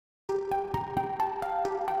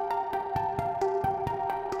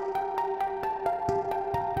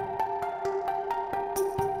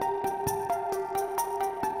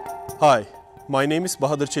Hi, my name is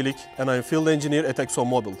Bahadır Çelik and I'm field engineer at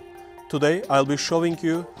Mobil. Today I'll be showing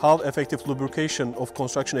you how effective lubrication of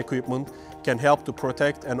construction equipment can help to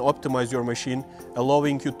protect and optimize your machine,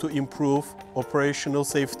 allowing you to improve operational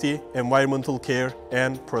safety, environmental care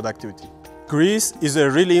and productivity. Grease is a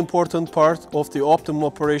really important part of the optimum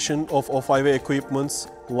operation of off-highway equipments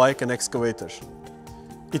like an excavator.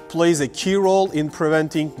 It plays a key role in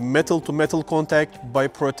preventing metal-to-metal contact by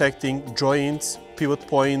protecting joints, pivot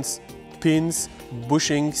points, pins,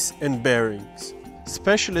 bushings and bearings.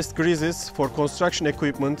 Specialist greases for construction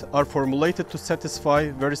equipment are formulated to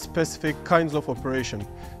satisfy very specific kinds of operation,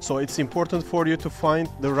 so it's important for you to find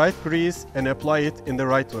the right grease and apply it in the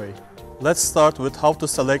right way. Let's start with how to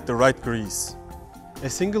select the right grease. A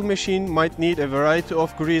single machine might need a variety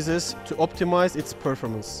of greases to optimize its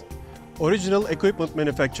performance. Original equipment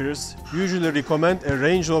manufacturers usually recommend a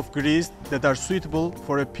range of grease that are suitable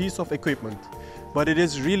for a piece of equipment. But it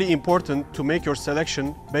is really important to make your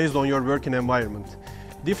selection based on your working environment.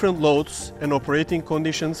 Different loads and operating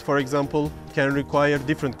conditions, for example, can require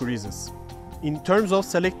different greases. In terms of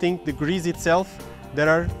selecting the grease itself, there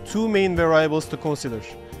are two main variables to consider: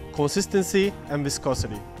 consistency and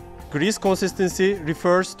viscosity. Grease consistency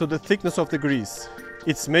refers to the thickness of the grease.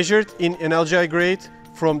 It's measured in NLGI grade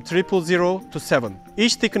from 000 to 7.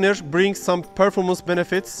 Each thickener brings some performance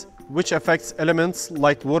benefits which affects elements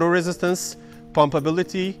like water resistance,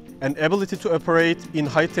 pumpability and ability to operate in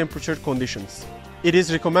high temperature conditions. It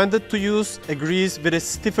is recommended to use a grease with a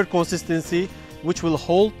stiffer consistency which will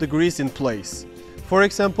hold the grease in place. For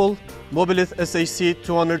example, Mobil SHC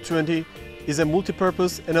 220 is a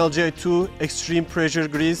multi-purpose NLGI2 extreme pressure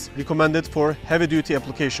grease recommended for heavy-duty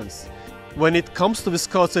applications. When it comes to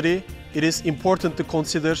viscosity, it is important to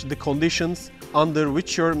consider the conditions under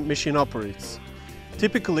which your machine operates.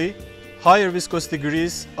 Typically, higher viscosity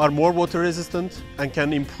grease are more water resistant and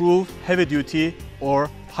can improve heavy-duty or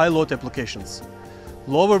high-load applications.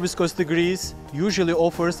 Lower viscosity grease usually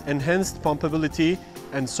offers enhanced pumpability,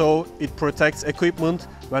 and so it protects equipment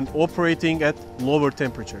when operating at lower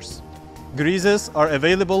temperatures. Greases are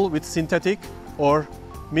available with synthetic or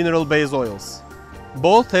mineral base oils.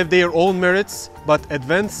 Both have their own merits, but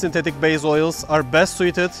advanced synthetic base oils are best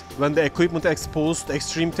suited when the equipment is exposed to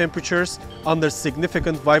extreme temperatures under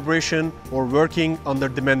significant vibration or working under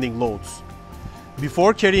demanding loads.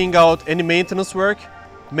 Before carrying out any maintenance work,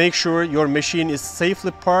 make sure your machine is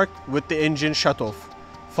safely parked with the engine shut off.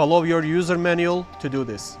 Follow your user manual to do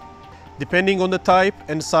this. Depending on the type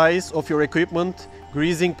and size of your equipment,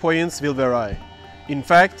 greasing points will vary. In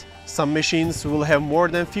fact, some machines will have more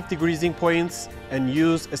than 50 greasing points and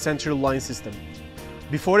use a central line system.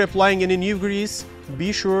 Before applying any new grease,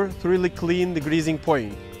 be sure to thoroughly clean the greasing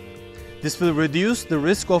point. This will reduce the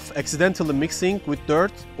risk of accidentally mixing with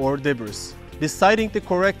dirt or debris. Deciding the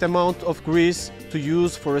correct amount of grease to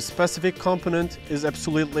use for a specific component is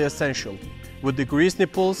absolutely essential. With the grease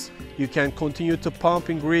nipples, you can continue to pump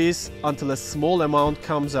in grease until a small amount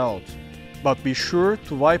comes out, but be sure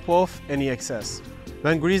to wipe off any excess.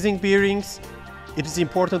 When greasing bearings, it is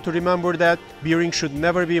important to remember that bearing should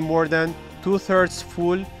never be more than 2/3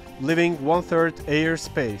 full, leaving 1/3 air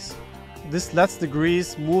space. This lets the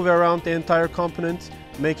grease move around the entire component,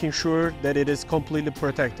 making sure that it is completely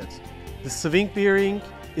protected. The swing bearing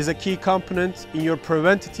is a key component in your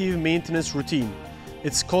preventative maintenance routine.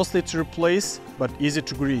 It's costly to replace, but easy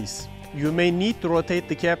to grease. You may need to rotate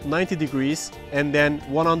the cap 90 degrees and then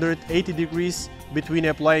 180 degrees between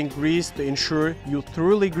applying grease to ensure you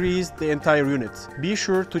thoroughly grease the entire unit. Be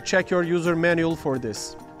sure to check your user manual for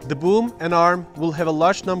this. The boom and arm will have a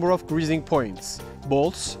large number of greasing points.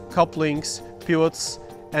 Bolts, couplings, pivots,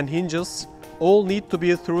 and hinges all need to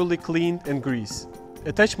be thoroughly cleaned and greased.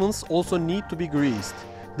 Attachments also need to be greased.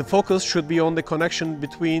 The focus should be on the connection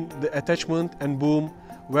between the attachment and boom,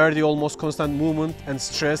 where the almost constant movement and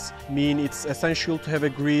stress mean it's essential to have a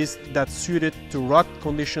grease that's suited to rugged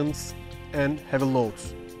conditions and heavy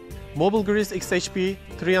loads. Mobil Grease XHP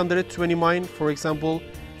 329, for example,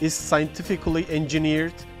 is scientifically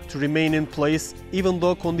engineered to remain in place even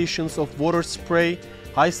though conditions of water spray,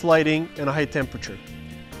 high sliding and high temperature.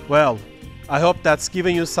 Well, I hope that's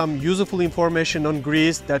given you some useful information on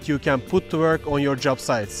grease that you can put to work on your job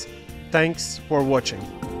sites. Thanks for watching.